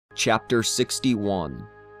chapter 61.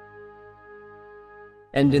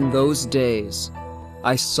 And in those days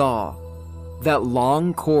I saw that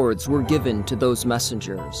long cords were given to those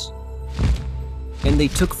messengers, and they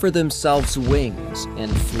took for themselves wings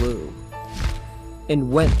and flew,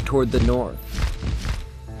 and went toward the north.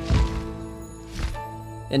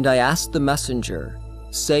 And I asked the messenger,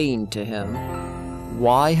 saying to him,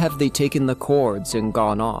 "Why have they taken the cords and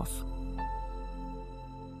gone off?"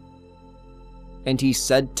 And he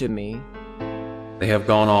said to me, "They have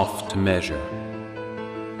gone off to measure."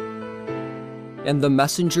 And the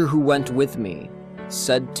messenger who went with me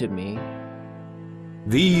said to me,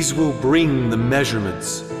 "These will bring the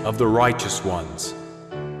measurements of the righteous ones,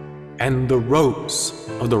 and the ropes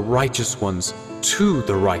of the righteous ones to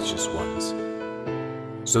the righteous ones,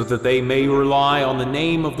 so that they may rely on the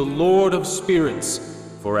name of the Lord of spirits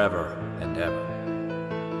forever and ever.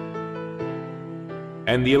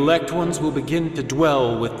 And the elect ones will begin to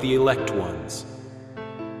dwell with the elect ones.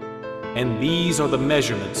 And these are the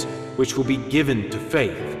measurements which will be given to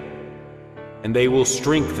faith, and they will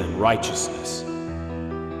strengthen righteousness.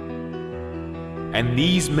 And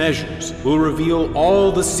these measures will reveal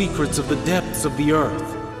all the secrets of the depths of the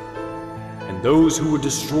earth, and those who were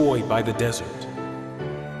destroyed by the desert,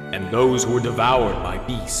 and those who were devoured by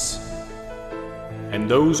beasts, and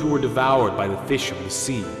those who were devoured by the fish of the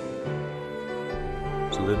sea,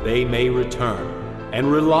 so that they may return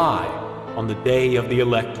and rely on the day of the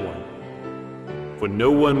elect one. For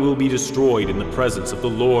no one will be destroyed in the presence of the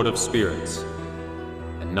Lord of spirits,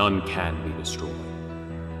 and none can be destroyed.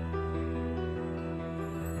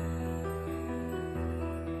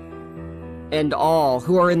 And all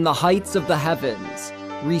who are in the heights of the heavens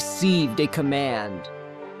received a command,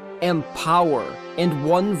 and power, and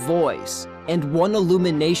one voice, and one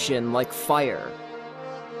illumination like fire.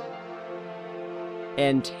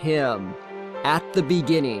 And him, at the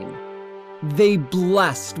beginning, they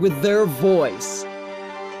blessed with their voice,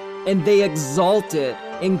 and they exalted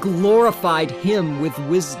and glorified him with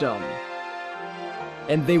wisdom.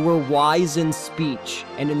 And they were wise in speech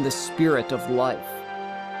and in the spirit of life.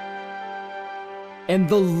 And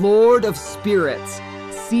the Lord of spirits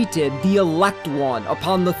seated the elect one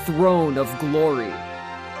upon the throne of glory.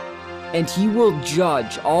 And he will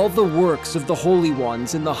judge all the works of the holy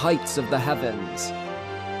ones in the heights of the heavens.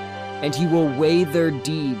 And he will weigh their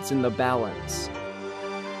deeds in the balance.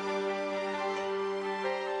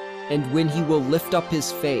 And when he will lift up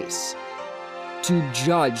his face, to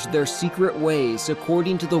judge their secret ways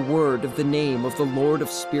according to the word of the name of the Lord of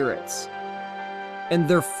spirits, and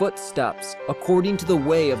their footsteps according to the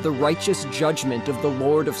way of the righteous judgment of the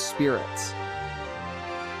Lord of spirits.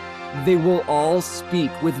 They will all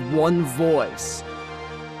speak with one voice,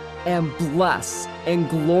 and bless and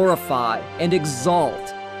glorify and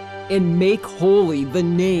exalt and make holy the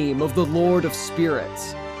name of the Lord of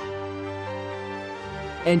spirits.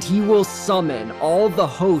 And he will summon all the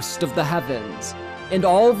host of the heavens, and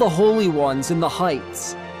all the holy ones in the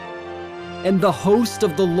heights, and the host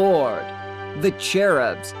of the Lord, the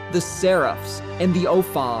cherubs, the seraphs, and the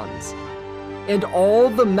ophons, and all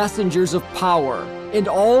the messengers of power, and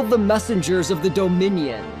all the messengers of the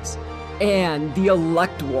dominions, and the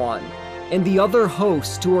elect one, and the other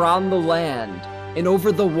hosts who are on the land, and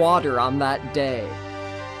over the water on that day.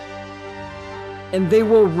 And they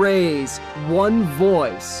will raise one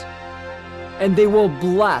voice, and they will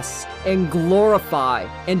bless and glorify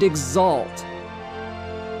and exalt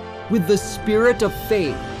with the spirit of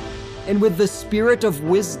faith, and with the spirit of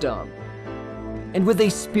wisdom, and with a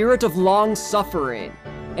spirit of long-suffering,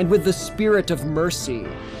 and with the spirit of mercy,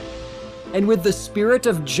 and with the spirit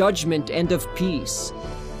of judgment and of peace,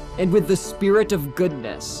 and with the spirit of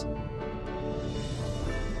goodness.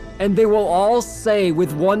 And they will all say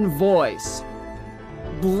with one voice,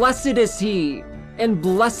 "Blessed is he, and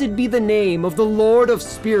blessed be the name of the Lord of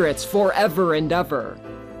spirits forever and ever."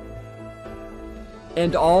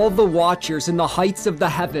 And all the watchers in the heights of the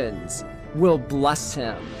heavens will bless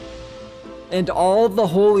him. And all the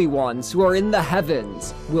holy ones who are in the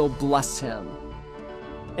heavens will bless him.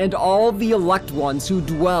 And all the elect ones who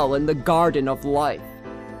dwell in the garden of life.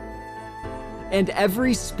 And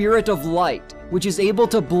every spirit of light which is able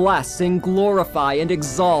to bless and glorify and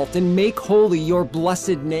exalt and make holy your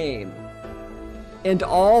blessed name. And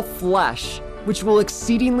all flesh which will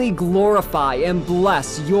exceedingly glorify and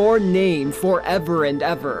bless your name forever and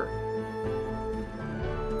ever.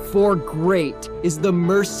 For great is the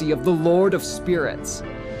mercy of the Lord of spirits,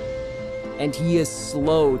 and he is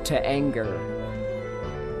slow to anger.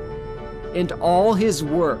 And all his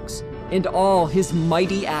works and all his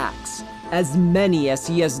mighty acts, as many as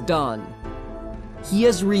he has done, he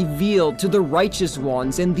has revealed to the righteous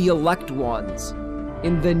ones and the elect ones,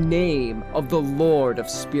 in the name of the Lord of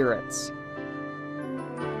spirits.